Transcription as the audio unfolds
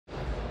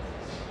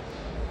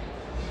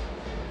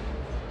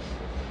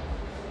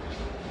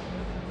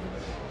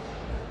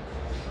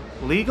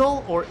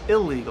legal or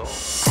illegal?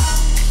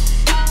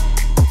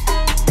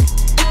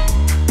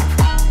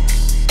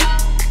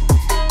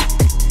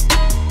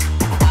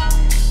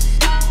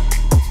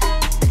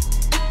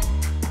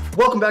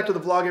 Welcome back to the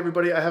vlog,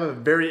 everybody. I have a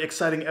very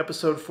exciting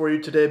episode for you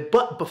today,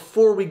 but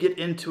before we get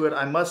into it,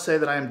 I must say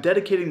that I am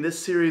dedicating this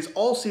series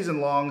all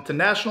season long to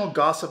national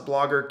gossip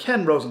blogger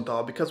Ken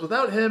Rosenthal, because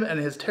without him and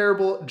his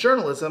terrible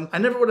journalism, I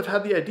never would have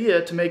had the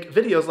idea to make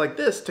videos like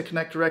this to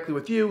connect directly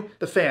with you,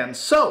 the fans.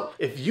 So,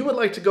 if you would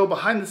like to go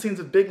behind the scenes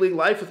of big league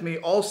life with me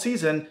all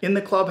season, in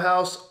the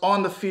clubhouse,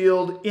 on the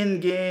field,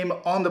 in-game,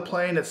 on the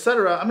plane,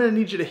 etc., I'm gonna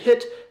need you to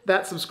hit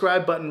that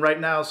subscribe button right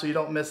now so you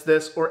don't miss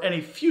this or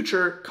any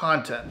future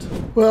content.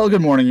 Well,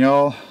 good morning,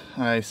 y'all.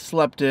 I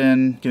slept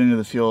in, getting to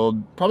the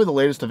field, probably the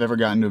latest I've ever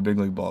gotten to a big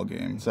league ball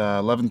game. It's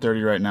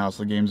 11:30 right now,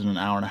 so the game's in an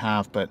hour and a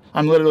half, but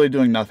I'm literally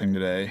doing nothing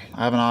today.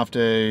 I have an off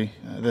day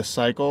this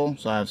cycle,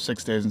 so I have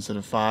 6 days instead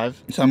of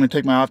 5. So I'm gonna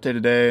take my off day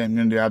today, I'm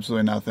gonna do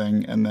absolutely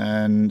nothing, and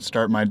then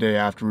start my day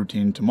after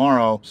routine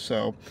tomorrow.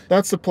 So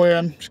that's the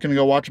plan. Just gonna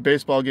go watch a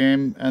baseball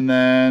game, and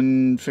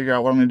then figure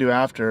out what I'm gonna do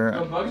after.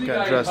 I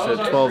got dressed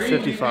at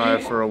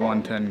 12:55 for a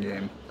 1:10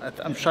 game.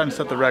 I'm trying to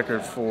set the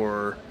record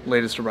for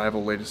latest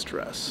arrival, latest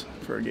dress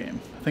for a game.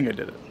 I think I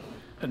did it.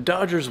 The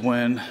Dodgers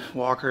win.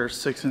 Walker,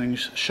 6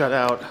 innings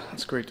shutout.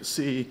 That's great to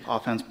see.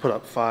 Offense put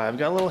up 5.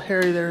 Got a little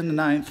hairy there in the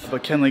 9th,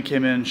 but Kenley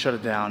came in and shut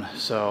it down.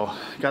 So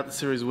got the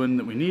series win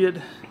that we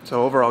needed.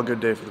 So overall,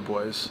 good day for the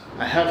boys.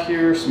 I have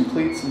here some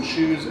cleats and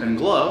shoes and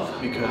glove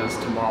because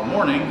tomorrow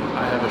morning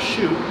I have a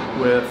shoot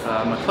with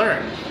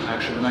McLaren.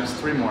 Actually, the next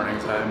 3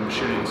 mornings I'm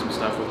shooting some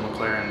stuff with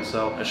McLaren.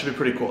 So it should be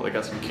pretty cool. They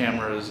got some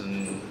cameras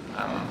and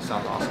I don't know, it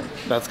sounds awesome.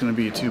 That's gonna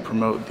be to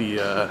promote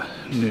the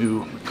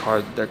new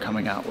car that they're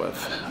coming out with.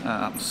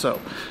 So,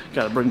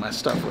 gotta bring my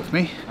stuff with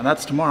me. And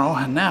that's tomorrow,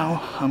 and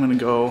now I'm gonna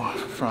go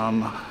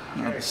from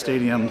the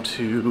stadium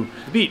to the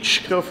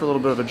beach. Go for a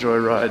little bit of a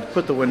joyride,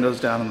 put the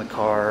windows down in the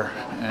car,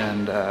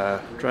 and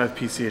drive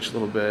PCH a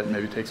little bit,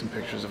 maybe take some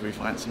pictures if we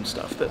find some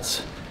stuff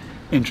that's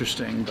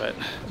interesting, but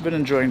I've been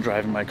enjoying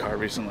driving my car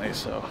recently,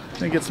 so I'm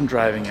gonna get some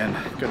driving in,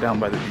 go down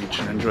by the beach,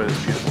 and enjoy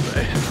this beautiful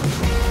day.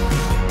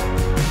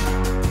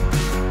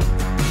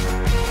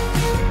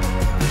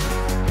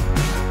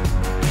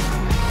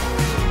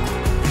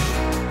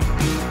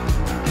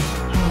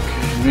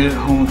 Made it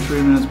home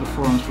 3 minutes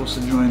before I'm supposed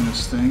to join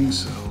this thing,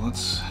 so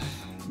let's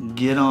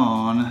get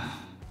on.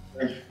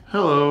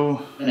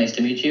 Hello. Nice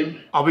to meet you.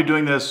 I'll be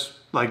doing this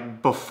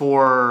like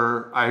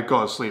before I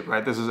go to sleep,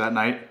 right? This is at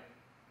night?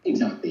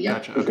 Exactly, yeah.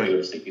 Gotcha, Before okay. you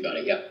go to sleep, you got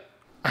it, yeah.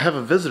 I have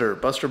a visitor.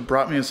 Buster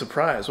brought me a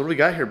surprise. What do we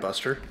got here,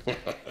 Buster?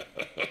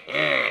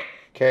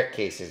 Carrot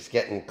cases,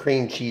 getting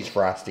cream cheese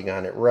frosting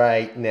on it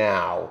right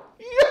now.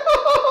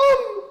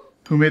 Yum!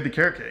 Who made the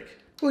carrot cake?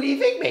 Who do you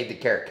think made the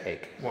carrot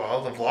cake?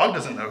 Well, the vlog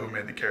doesn't know who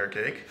made the carrot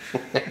cake.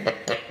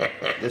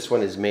 This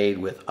one is made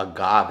with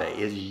agave.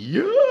 It's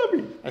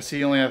yummy. I see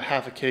you only have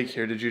half a cake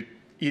here. Did you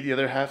eat the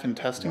other half in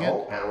testing it?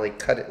 No, I only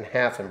cut it in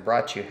half and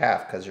brought you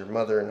half because your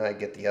mother and I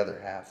get the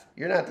other half.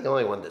 You're not the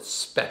only one that's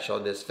special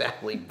in this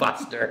family,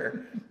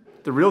 Buster.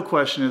 The real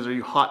question is, are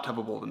you hot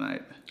tubbable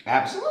tonight?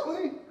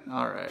 Absolutely.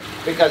 All right.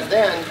 Because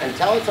then,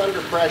 until it's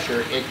under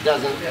pressure, it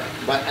doesn't,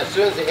 but as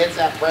soon as it hits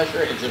that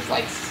pressure, it just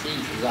like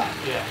seizes up.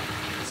 Yeah.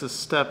 This is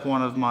step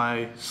 1 of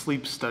my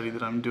sleep study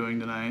that I'm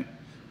doing tonight.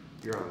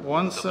 You're on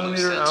 1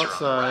 centimeter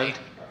outside.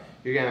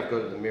 You're gonna have to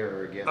go to the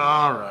mirror again.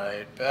 All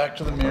right, back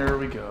to the mirror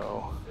we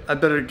go. I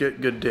better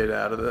get good data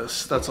out of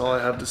this. That's all I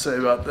have to say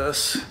about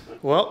this.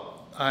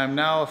 Well, I'm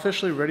now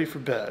officially ready for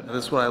bed.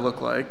 This is what I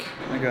look like.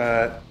 I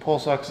got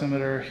pulse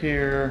oximeter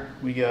here.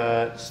 We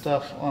got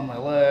stuff on my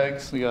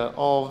legs. We got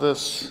all of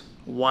this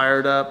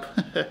wired up.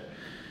 This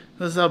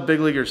is how big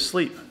leaguers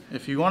sleep.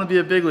 If you want to be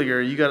a big leaguer,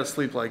 you got to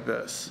sleep like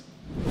this.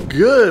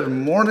 Good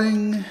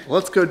morning.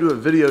 Let's go do a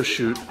video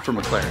shoot for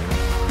McLaren.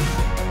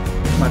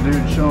 My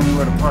dude showing me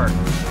where to park.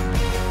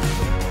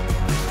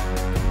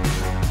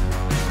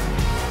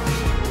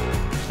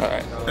 All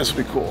right, this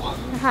will be cool.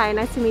 Hi,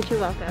 nice to meet you,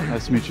 welcome.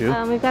 Nice to meet you.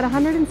 We've got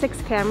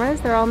 106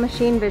 cameras. They're all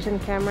machine vision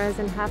cameras,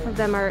 and half of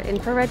them are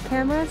infrared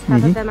cameras,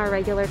 half of them are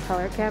regular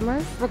color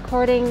cameras,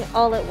 recording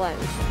all at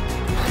once.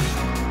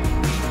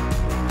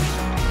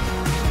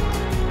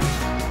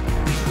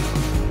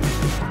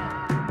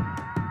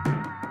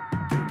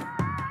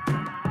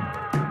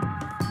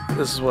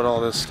 This is what all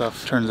this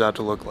stuff turns out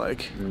to look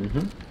like.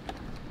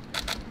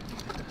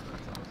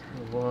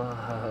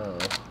 Whoa.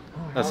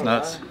 That's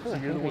nuts.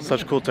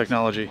 Such cool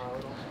technology.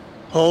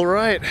 All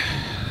right,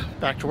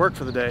 back to work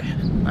for the day.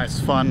 Nice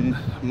fun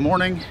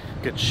morning,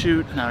 good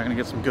shoot. Now I'm gonna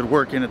get some good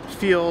work in at the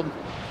field.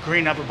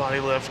 Green upper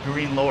body lift,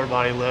 green lower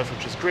body lift,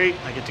 which is great.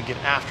 I get to get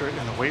after it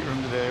in the weight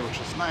room today, which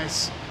is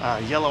nice.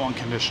 Yellow on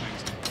conditioning.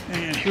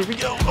 And here we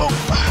go. Oh.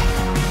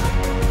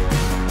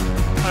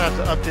 I have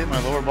to update my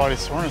lower body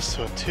soreness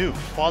to a 2.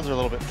 Quads are a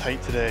little bit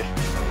tight today.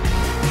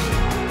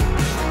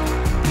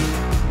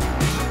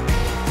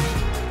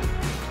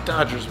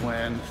 Dodgers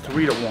win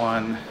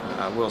 3-1.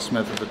 Will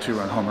Smith with a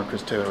 2-run homer,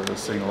 Chris Taylor with a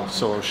single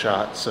solo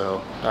shot.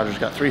 So Dodgers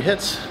got 3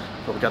 hits,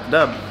 but we got the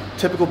dub.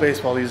 Typical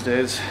baseball these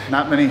days.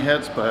 Not many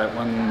hits, but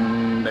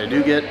when they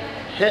do get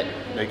hit,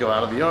 they go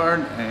out of the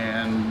yard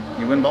and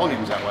you win ball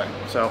games that way.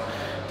 So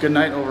good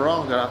night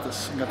overall. Got the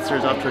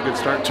series off to a good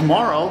start.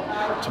 Tomorrow,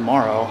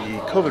 the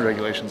COVID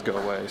regulations go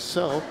away,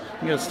 so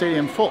we got a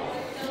stadium full.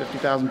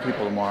 50,000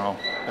 people tomorrow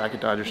back at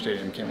Dodger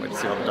Stadium. Can't wait to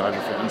see all the Dodger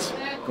fans.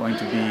 Going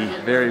to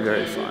be very,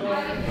 very fun.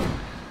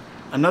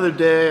 Another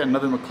day,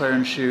 another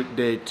McLaren shoot,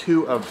 day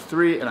 2 of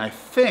 3, and I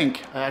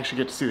think I actually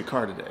get to see the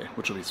car today,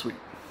 which will be sweet.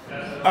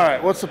 All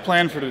right, what's the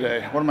plan for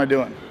today? What am I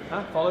doing?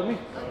 Follow me.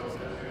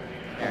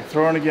 I'm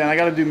throwing again. I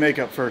got to do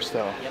makeup first,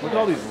 though. Yep. Look at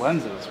all these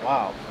lenses.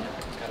 Wow.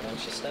 Got a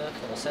bunch of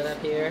stuff. Little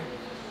setup here.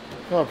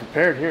 Well,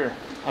 prepared here.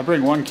 I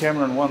bring one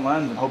camera and one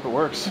lens and hope it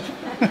works.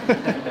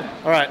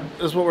 All right,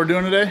 this is what we're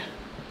doing today.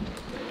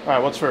 All right,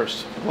 what's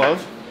first?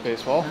 Glove,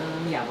 baseball.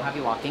 Yeah, we'll have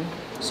you walking.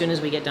 As soon as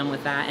we get done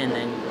with that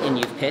and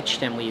you've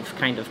pitched and we've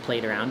kind of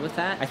played around with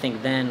that, I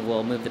think then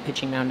we'll move the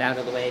pitching mound out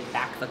of the way,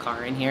 back the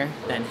car in here,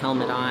 then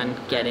helmet on,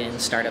 get in,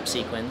 startup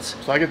sequence.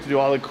 So I get to do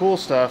all the cool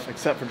stuff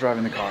except for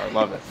driving the car.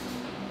 Love it.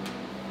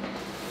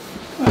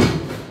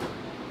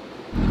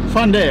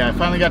 Fun day. I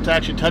finally got to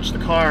actually touch the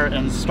car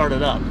and start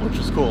it up, which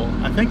was cool.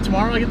 I think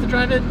tomorrow I get to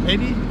drive it,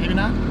 maybe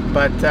not.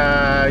 But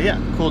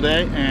yeah, cool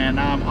day, and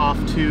now I'm off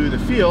to the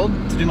field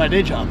to do my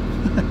day job,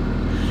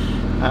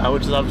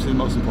 which is obviously the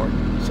most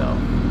important. So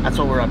that's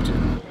what we're up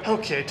to.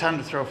 Okay, time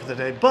to throw for the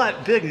day.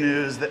 But big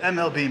news, the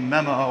MLB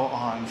memo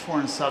on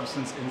foreign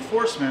substance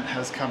enforcement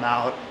has come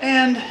out,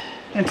 and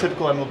in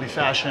typical MLB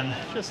fashion,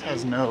 just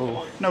has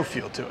no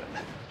feel to it.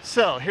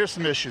 So here's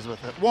some issues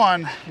with it.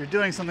 One, you're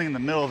doing something in the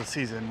middle of the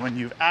season when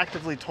you've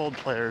actively told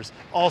players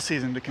all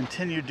season to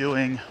continue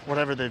doing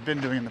whatever they've been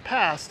doing in the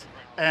past,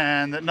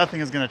 and that nothing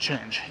is going to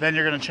change. Then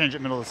you're going to change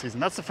it middle of the season.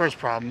 That's the first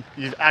problem.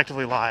 You've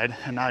actively lied,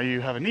 and now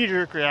you have a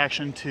knee-jerk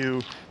reaction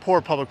to poor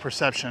public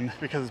perception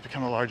because it's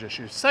become a large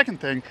issue.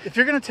 Second thing, if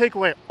you're going to take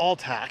away all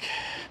tack,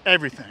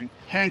 everything,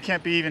 hand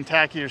can't be even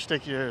tacky or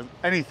sticky or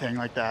anything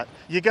like that,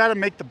 you got to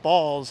make the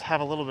balls have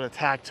a little bit of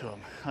tack to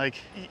them. Like,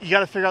 you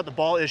got to figure out the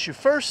ball issue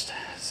first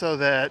so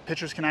that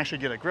pitchers can actually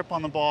get a grip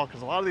on the ball,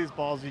 because a lot of these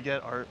balls you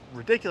get are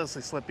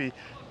ridiculously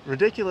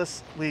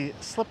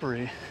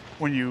slippery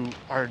when you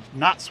are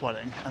not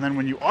sweating, and then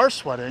when you are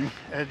sweating,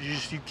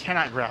 you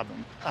cannot grab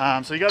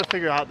them. So you got to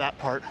figure out that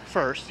part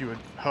first, you would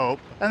hope.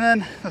 And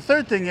then the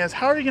third thing is,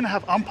 how are you going to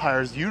have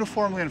umpires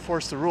uniformly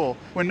enforce the rule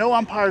when no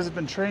umpires have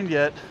been trained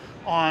yet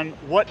on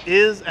what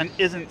is and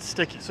isn't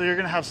sticky? So you're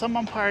going to have some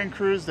umpiring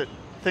crews that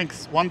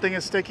thinks one thing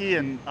is sticky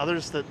and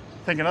others that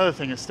think another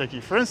thing is sticky.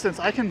 For instance,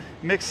 I can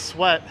mix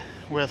sweat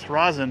with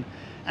rosin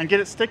and get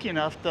it sticky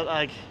enough that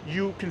like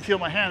you can feel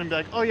my hand and be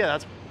like, oh yeah,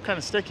 that's kind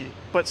of sticky.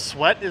 But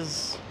sweat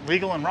is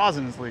legal and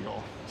rosin is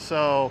legal.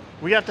 So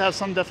we have to have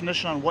some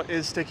definition on what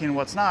is sticky and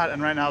what's not,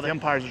 and right now the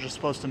umpires are just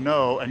supposed to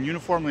know and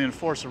uniformly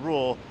enforce a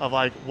rule of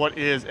like what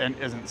is and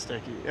isn't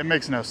sticky. It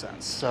makes no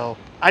sense. So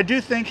I do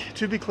think,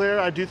 to be clear,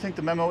 I do think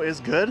the memo is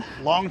good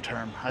long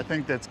term. I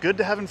think that's good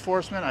to have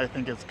enforcement. I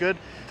think it's good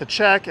to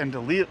check and to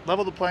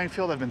level the playing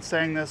field. I've been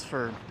saying this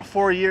for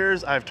 4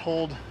 years. I've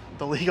told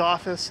the league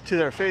office to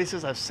their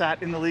faces. I've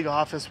sat in the league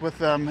office with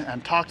them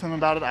and talked to them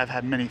about it. I've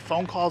had many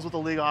phone calls with the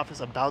league office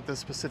about this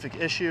specific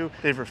issue.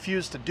 They've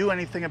refused to do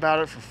anything about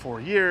it for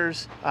 4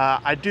 years.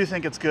 I do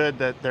think it's good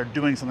that they're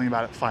doing something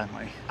about it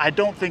finally. I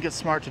don't think it's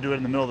smart to do it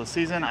in the middle of the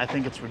season. I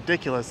think it's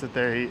ridiculous that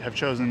they have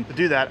chosen to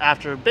do that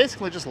after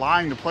basically just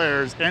lying to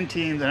players and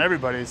teams and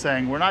everybody,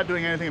 saying we're not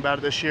doing anything about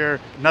it this year,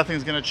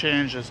 nothing's gonna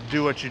change, just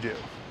do what you do.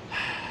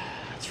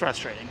 It's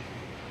frustrating.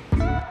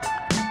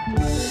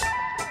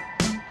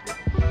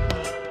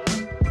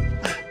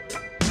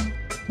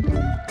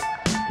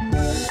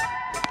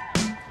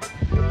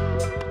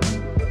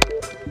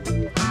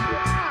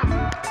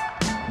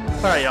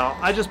 All right, y'all,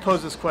 I just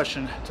posed this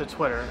question to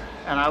Twitter,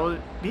 and I would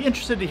be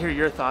interested to hear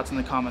your thoughts in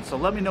the comments, so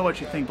let me know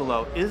what you think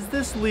below. Is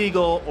this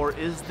legal or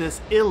is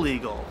this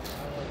illegal?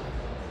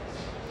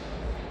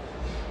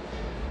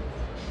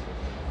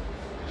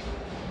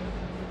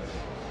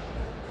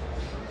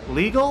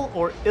 Legal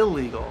or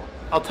illegal?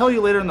 I'll tell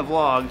you later in the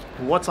vlog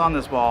what's on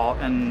this ball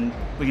and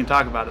we can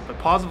talk about it, but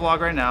pause the vlog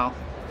right now,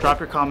 drop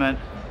your comment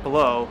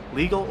below,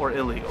 legal or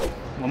illegal.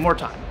 One more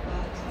time.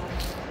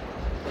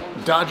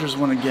 Dodgers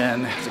won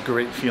again. It's a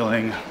great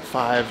feeling.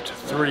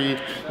 5-3.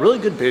 Really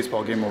good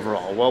baseball game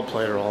overall. Well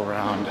played all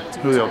around.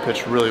 Julio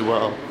pitched really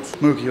well.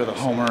 Mookie with a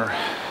homer.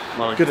 A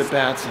lot of good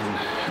at-bats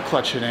and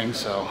clutch hitting,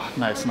 so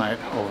nice night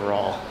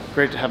overall.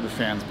 Great to have the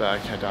fans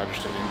back at Dodger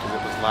Stadium because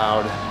it was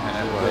loud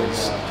and it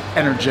was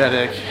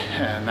energetic,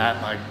 and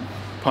that like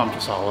pumped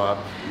us all up.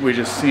 We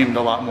just seemed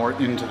a lot more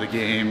into the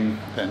game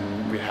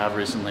than we have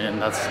recently,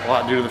 and that's a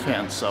lot due to the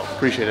fans. So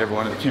appreciate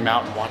everyone that came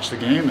out and watched the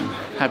game, and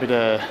happy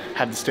to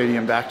have the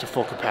stadium back to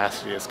full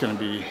capacity. It's going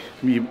to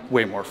be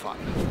way more fun.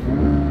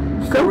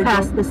 Go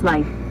past this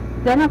light,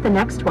 then at the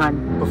next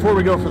one. Before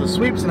we go for the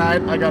sweep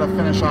tonight, I got to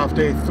finish off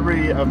day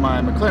 3 of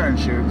my McLaren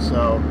shoot,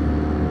 so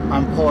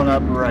I'm pulling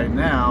up right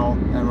now,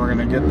 and we're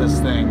going to get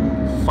this thing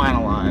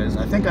finalized.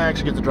 I think I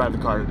actually get to drive the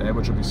car today,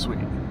 which will be sweet.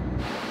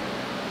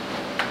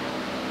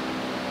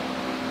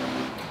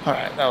 All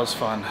right, that was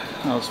fun.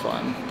 That was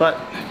fun. But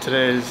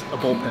today's a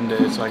bullpen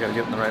day, so I gotta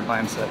get in the right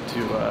mindset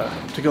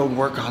to go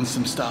work on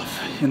some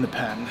stuff in the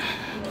pen.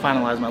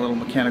 Finalize my little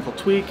mechanical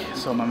tweak,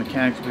 so my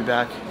mechanics will be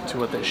back to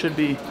what they should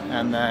be,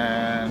 and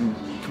then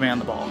command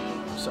the ball.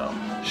 So,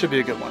 should be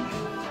a good one.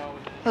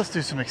 Let's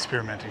do some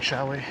experimenting,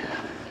 shall we?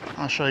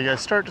 I'll show you guys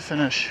start to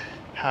finish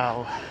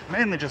how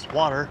mainly just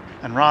water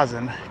and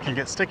rosin can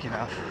get sticky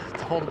enough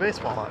to hold a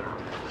baseball out.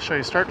 I'll show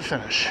you start to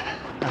finish.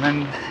 And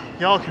then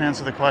y'all can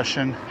answer the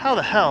question, how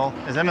the hell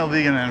is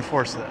MLB gonna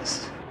enforce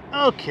this?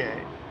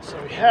 Okay, so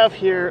we have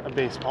here a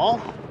baseball.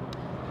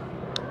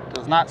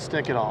 Does not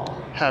stick at all.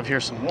 Have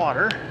here some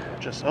water,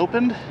 just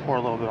opened, pour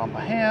a little bit on my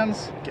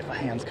hands, get my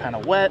hands kind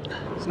of wet.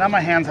 So now my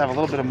hands have a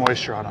little bit of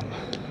moisture on them.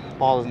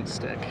 Ball doesn't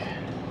stick.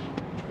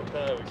 What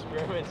kind of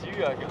experiments you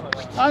got going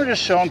on? I'm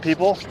just showing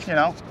people, you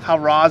know, how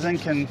rosin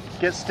can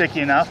get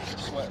sticky enough.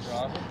 Sweat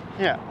rosin?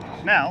 Yeah.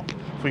 Now,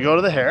 if we go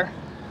to the hair,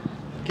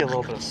 get a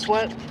little bit of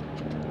sweat,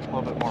 a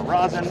little bit more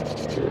rosin,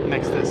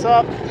 mix this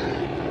up.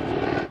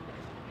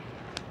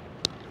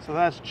 So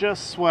that's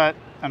just sweat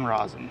and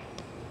rosin.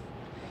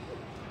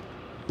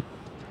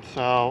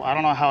 So I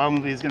don't know how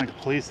MLB is going to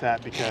police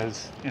that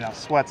because, you know,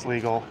 sweat's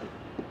legal.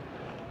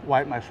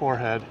 Wipe my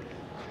forehead,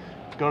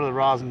 go to the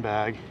rosin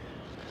bag,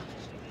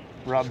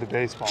 rub the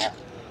baseball,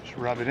 just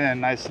rub it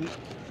in nice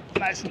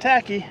and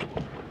tacky.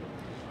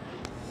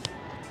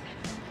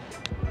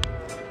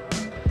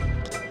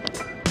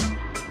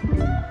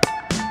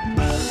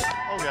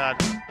 Oh God.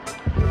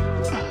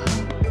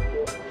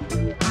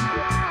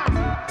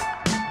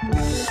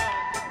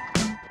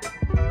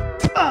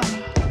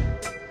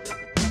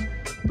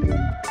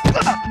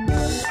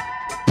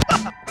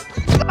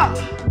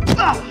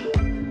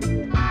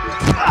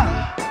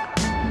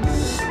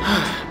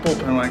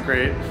 Bullpen went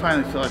great.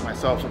 Finally feel like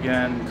myself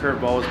again.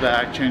 Curveball was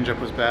back, changeup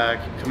was back,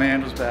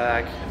 command was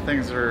back.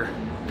 Things are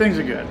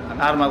good.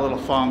 I'm out of my little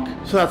funk,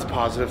 so that's a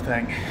positive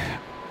thing.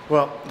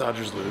 Well,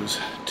 Dodgers lose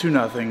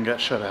 2-0, got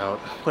shut out.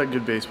 Played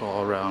good baseball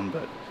all around,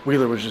 but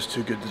Wheeler was just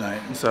too good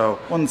tonight. And so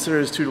won the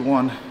series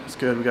 2-1. It's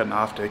good. We got an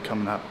off day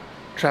coming up.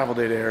 Travel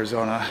day to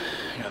Arizona.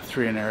 Got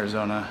 3 in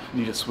Arizona.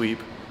 Need a sweep.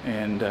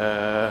 And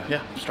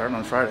yeah, I'm starting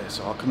on Friday,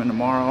 so I'll come in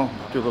tomorrow,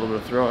 do a little bit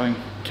of throwing,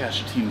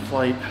 catch a team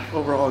flight.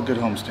 Overall, a good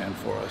homestand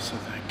for us, I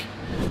think.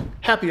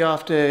 Happy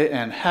off day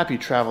and happy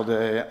travel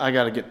day. I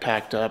gotta get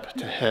packed up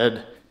to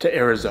head to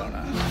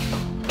Arizona.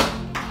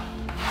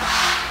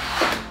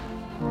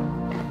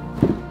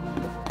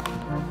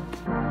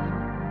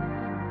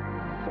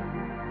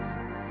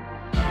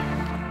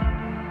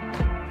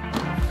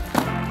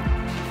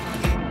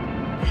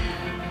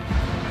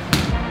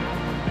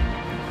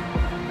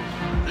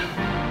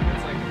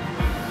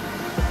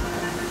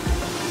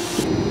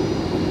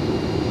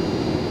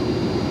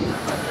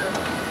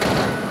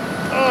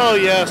 Oh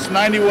yes,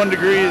 91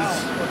 degrees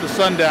with the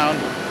sun down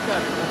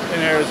in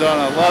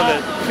Arizona. Love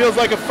it. Feels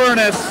like a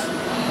furnace.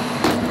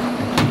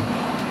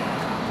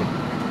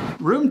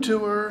 Room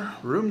tour,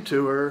 room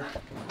tour.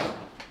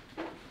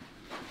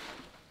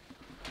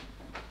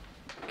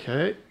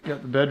 Okay,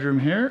 got the bedroom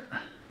here.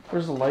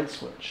 Where's the light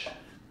switch?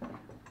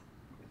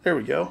 There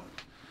we go.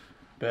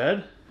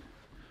 Bed.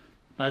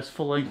 Nice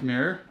full-length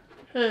mirror.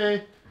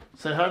 Hey,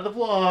 say hi to the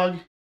vlog.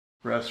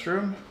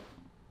 Restroom.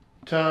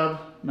 Tub,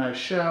 nice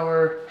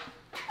shower.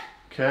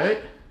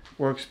 Okay,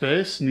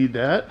 workspace, need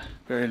that.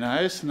 Very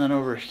nice. And then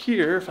over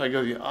here, if I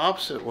go the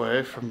opposite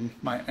way from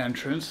my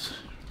entrance,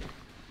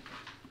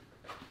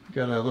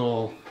 got a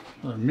little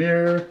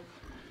mirror,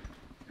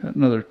 got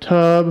another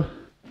tub,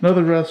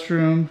 another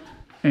restroom,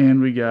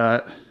 and we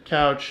got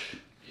couch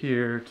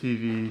here,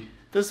 TV.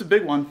 This is a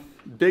big one,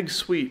 big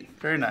suite,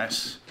 very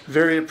nice.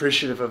 Very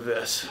appreciative of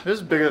this. This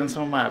is bigger than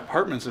some of my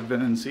apartments have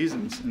been in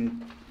seasons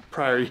in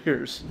prior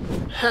years.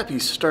 Happy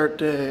start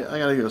day. I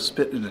gotta go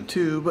spit in a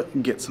tube,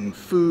 get some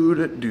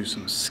food, do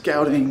some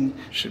scouting.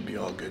 Should be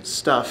all good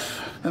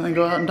stuff. And then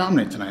go out and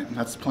dominate tonight.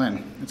 That's the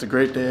plan. It's a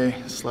great day,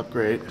 slept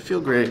great, I feel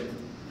great.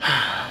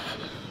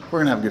 We're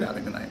gonna have a good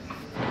outing tonight.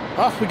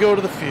 Off we go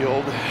to the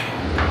field,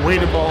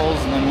 weighted balls,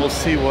 and then we'll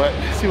see what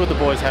the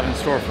boys have in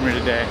store for me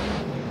today.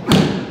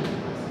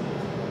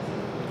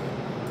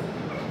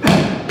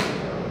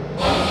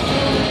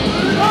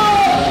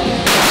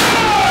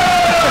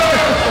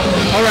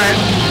 All right,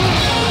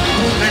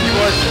 thank you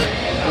boys.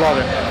 Love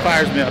it,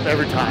 fires me up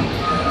every time.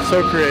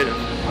 So creative.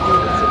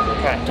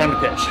 All right, time to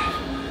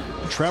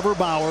pitch. Trevor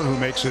Bauer, who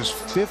makes his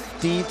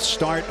 15th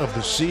start of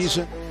the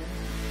season.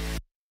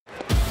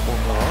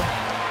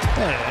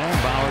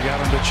 And Bauer got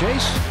him to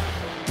chase.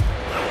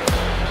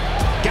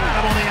 Got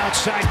him on the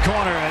outside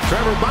corner, and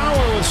Trevor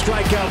Bauer with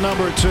strikeout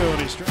number 2.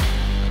 And he's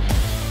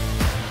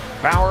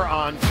Bauer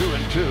on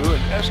 2-2,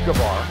 and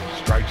Escobar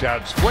strikes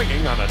out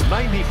swinging on a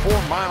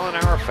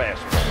 94-mile-an-hour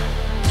fastball.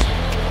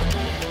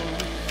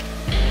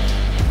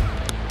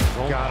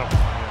 Got him.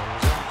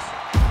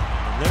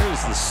 And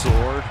there's the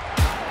sword.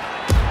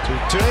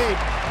 2-8.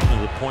 To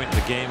the point in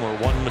the game where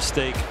one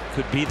mistake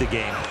could be the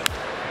game.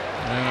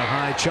 And a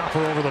high chopper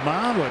over the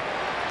mound, but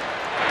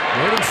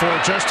waiting for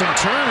Justin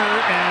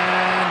Turner,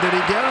 and did he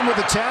get him? him with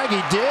the tag?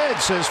 He did,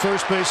 says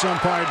first base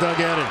umpire Doug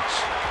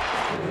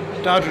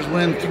Eddins. Dodgers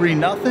win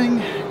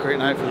 3-0. Great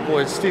night for the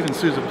boys. Steven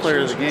Souza, player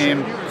of the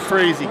game.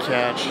 Crazy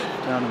catch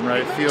down in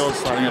right field,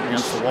 sliding up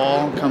against the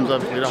wall. Comes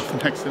up to lead off the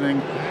next inning.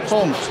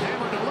 Home.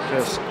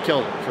 Just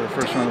killed it for the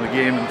first run of the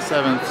game in the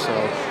 7th.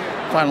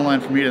 So final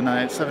line for me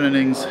tonight: 7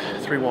 innings,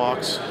 3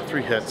 walks,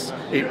 3 hits,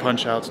 8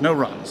 punch outs, no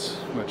runs,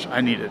 which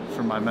I needed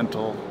for my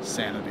mental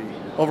sanity.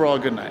 Overall, a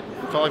good night.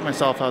 Felt like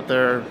myself out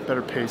there.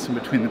 Better pace in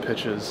between the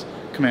pitches.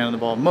 Command of the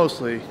ball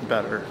mostly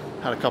better.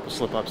 Had a couple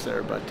slip ups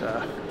there, but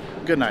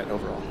good night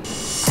overall.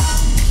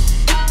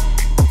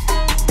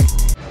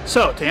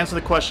 So, to answer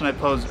the question I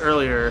posed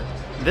earlier,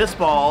 this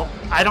ball,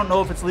 I don't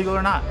know if it's legal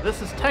or not.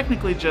 This is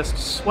technically just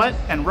sweat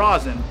and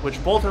rosin,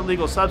 which both are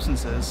legal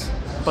substances,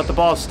 but the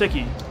ball is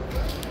sticky.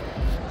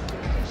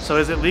 So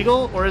is it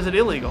legal or is it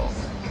illegal?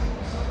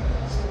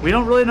 We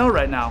don't really know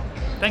right now.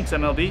 Thanks,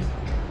 MLB.